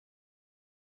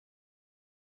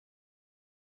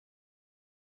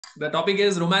The topic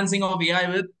is romancing of AI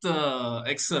with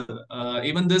Excel.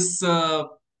 Even this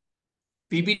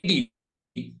PPT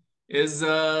is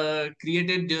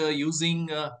created using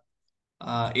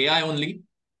AI only.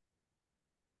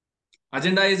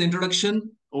 Agenda is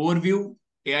introduction, overview,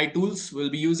 AI tools. We'll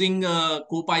be using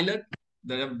Copilot,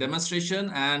 the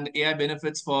demonstration, and AI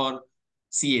benefits for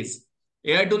CAs.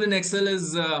 AI tool in Excel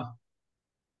is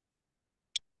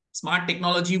smart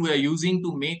technology we are using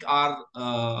to make our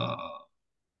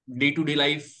day-to-day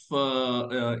life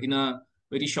in a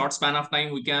very short span of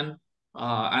time. We can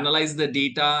analyze the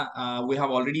data. We have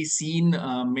already seen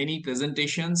many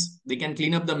presentations. They can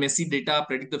clean up the messy data,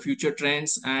 predict the future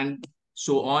trends, and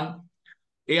so on.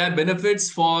 AI benefits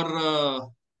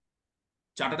for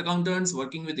chartered accountants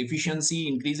working with efficiency,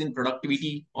 increase in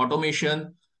productivity,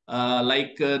 automation,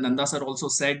 like Nanda sir also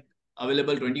said,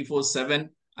 available 24/7.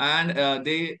 And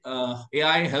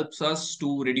AI helps us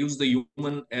to reduce the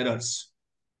human errors.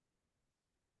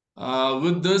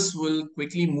 With this, we'll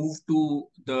quickly move to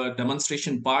the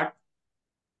demonstration part.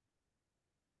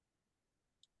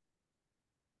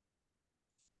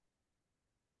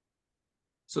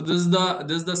 So this is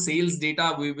the sales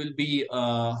data we will be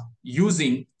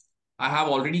using. I have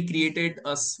already created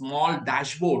a small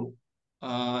dashboard.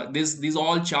 These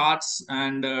all charts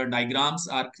and diagrams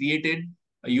are created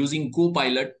using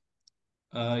Copilot.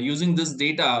 Using this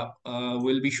data,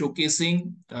 we'll be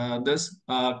showcasing this.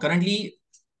 Currently,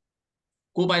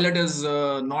 Copilot is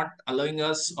not allowing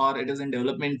us, or it is in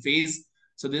development phase.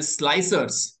 So these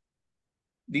slicers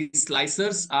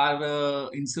are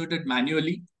inserted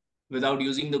manually without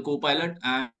using the Copilot,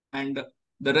 and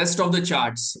the rest of the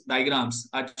charts, diagrams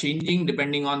are changing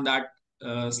depending on that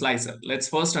slicer. Let's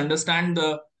first understand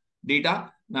the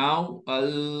data. Now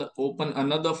I'll open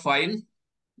another file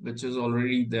which is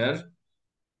already there.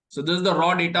 So this is the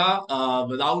raw data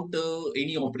without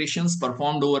any operations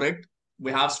performed over it.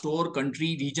 We have store,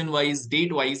 country, region wise,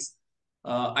 date wise,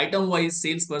 item wise,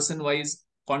 salesperson wise,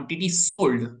 quantity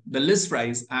sold, the list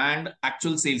price, and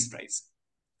actual sales price.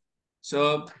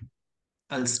 So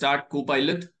I'll start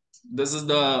Copilot. This is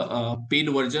the paid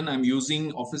version. I'm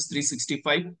using Office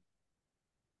 365.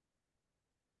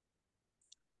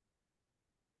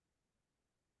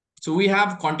 So we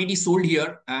have quantity sold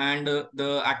here and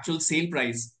the actual sale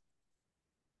price.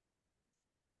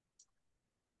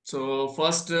 So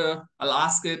first, I'll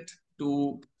ask it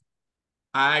to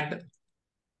add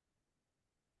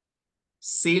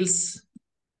sales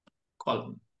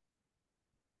column.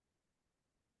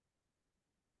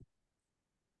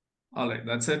 All right,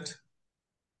 that's it.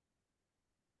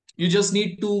 You just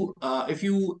need to, if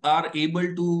you are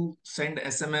able to send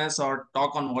SMS or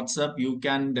talk on WhatsApp, you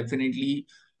can definitely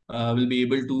will be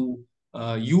able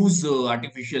to use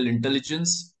artificial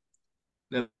intelligence.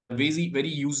 They're very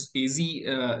easy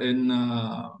in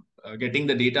getting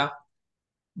the data.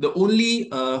 The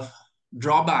only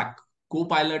drawback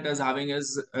Copilot is having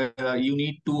is you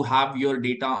need to have your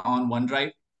data on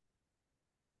OneDrive,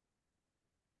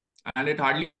 and it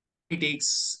hardly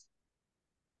takes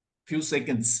few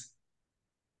seconds.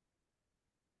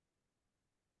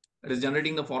 It is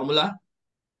generating the formula.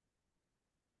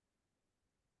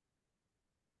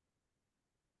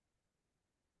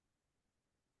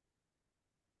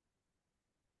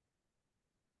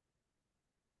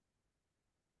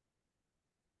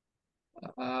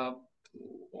 Uh,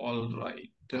 all right.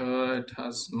 It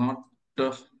has not.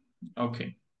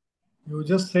 Okay. You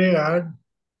just say add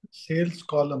sales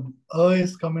column.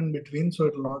 Is come in between, so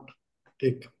it will not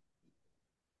take.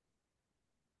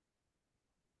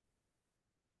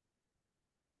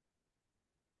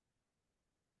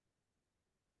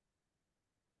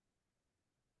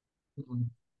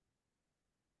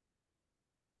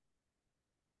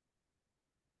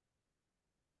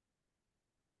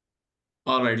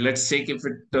 All right. Let's check if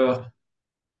it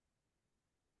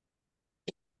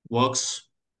works.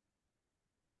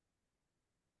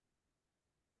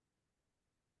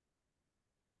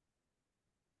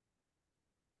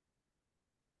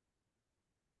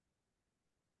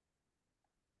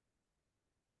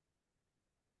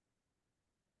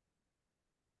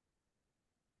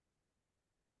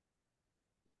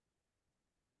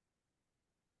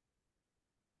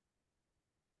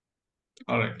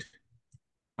 All right.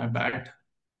 My bad.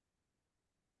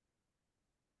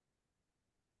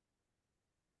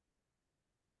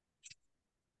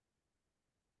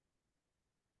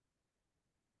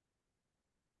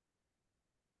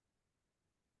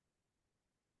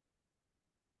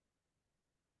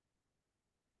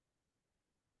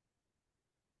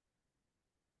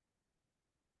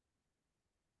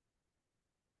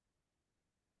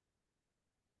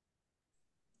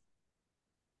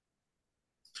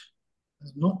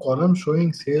 There's no column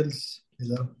showing sales.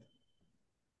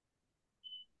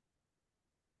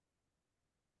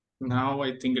 Now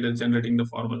I think it is generating the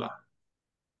formula.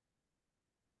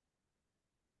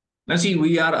 Now, see,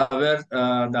 we are aware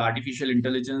the artificial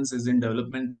intelligence is in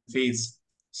development phase.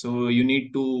 So you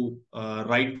need to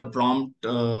write the prompt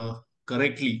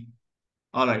correctly.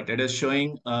 All right, it is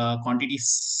showing quantity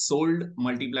sold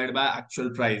multiplied by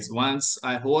actual price. Once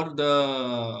I hover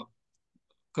the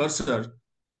cursor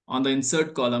on the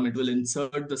insert column, it will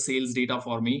insert the sales data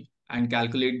for me and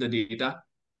calculate the data.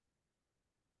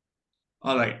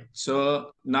 All right,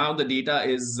 so now the data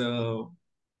is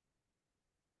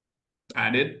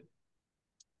added,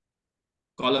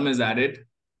 column is added.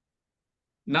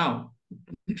 Now,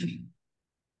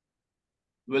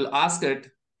 we'll ask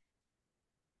it.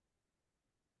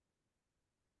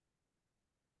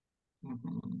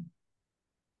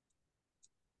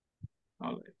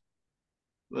 All right.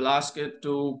 We'll ask it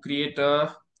to create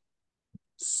a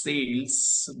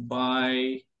sales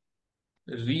by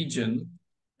region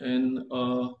in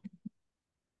a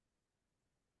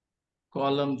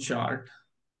column chart.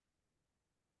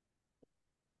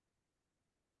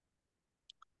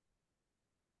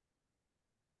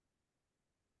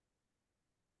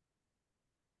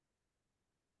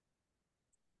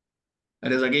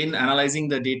 It is again analyzing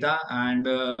the data, and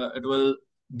it will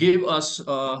give us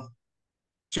a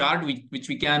chart which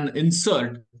we can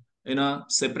insert in a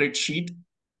separate sheet.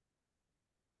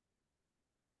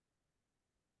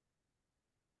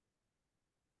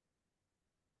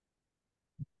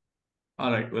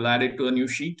 All right, we'll add it to a new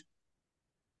sheet.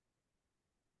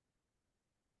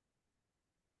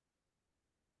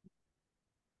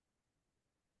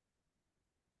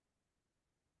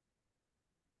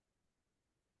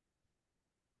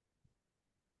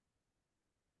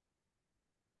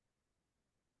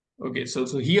 Okay,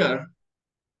 so here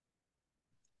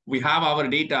we have our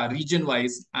data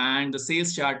region-wise, and the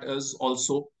sales chart is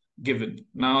also given.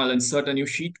 Now I'll insert a new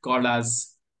sheet called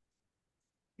as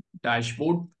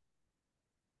dashboard,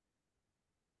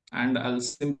 and I'll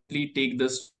simply take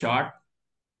this chart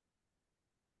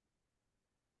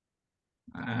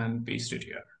and paste it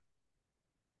here.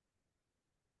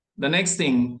 The next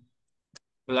thing,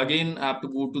 we'll again have to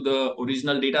go to the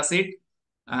original data set,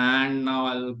 and now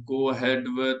I'll go ahead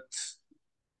with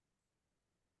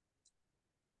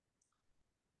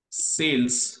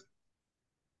sales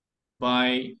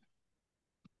by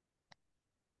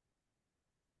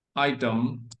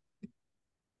item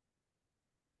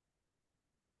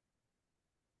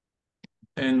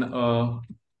in a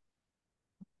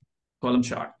column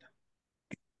chart.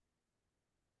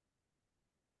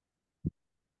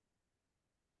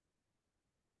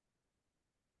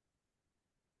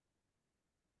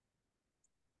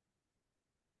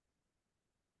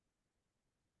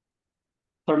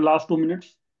 For last 2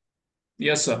 minutes.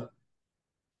 Yes, sir.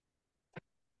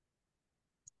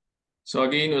 So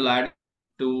again, we'll add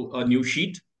to a new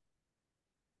sheet.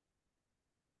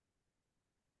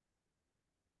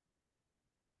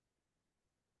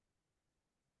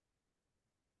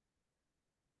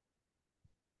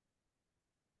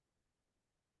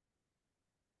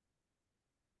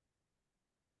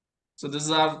 So this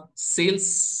is our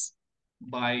sales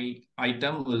by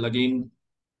item. We'll again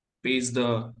paste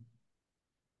the,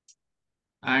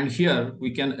 and here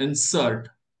we can insert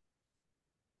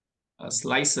a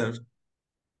slicer.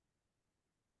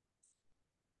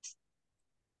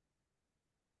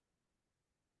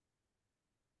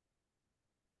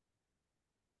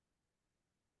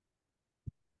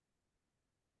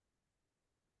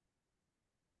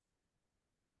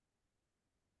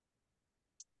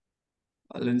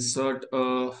 I'll insert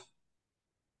a,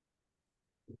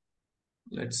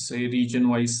 let's say,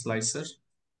 region-wise slicer.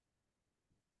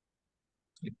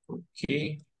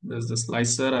 Okay, there's the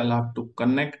slicer. I'll have to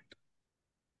connect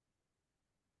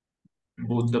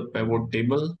both the pivot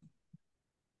table,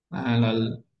 and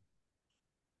I'll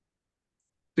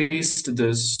paste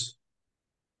this.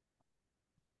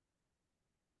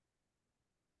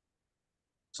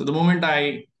 So the moment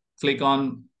I click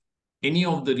on any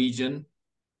of the region,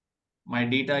 my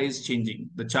data is changing.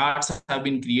 The charts have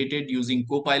been created using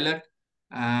Copilot,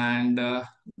 and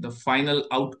the final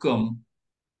outcome,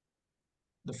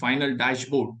 the final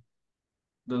dashboard,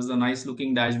 there's a nice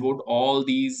looking dashboard. All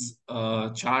these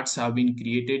charts have been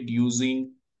created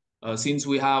using, since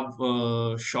we have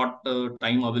short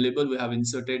time available, we have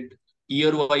inserted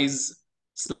year-wise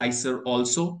slicer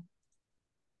also.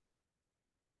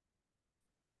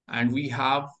 And we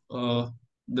have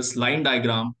this line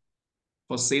diagram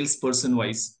for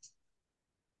salesperson-wise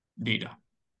data.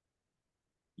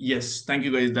 Yes, thank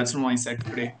you guys. That's from my side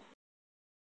today.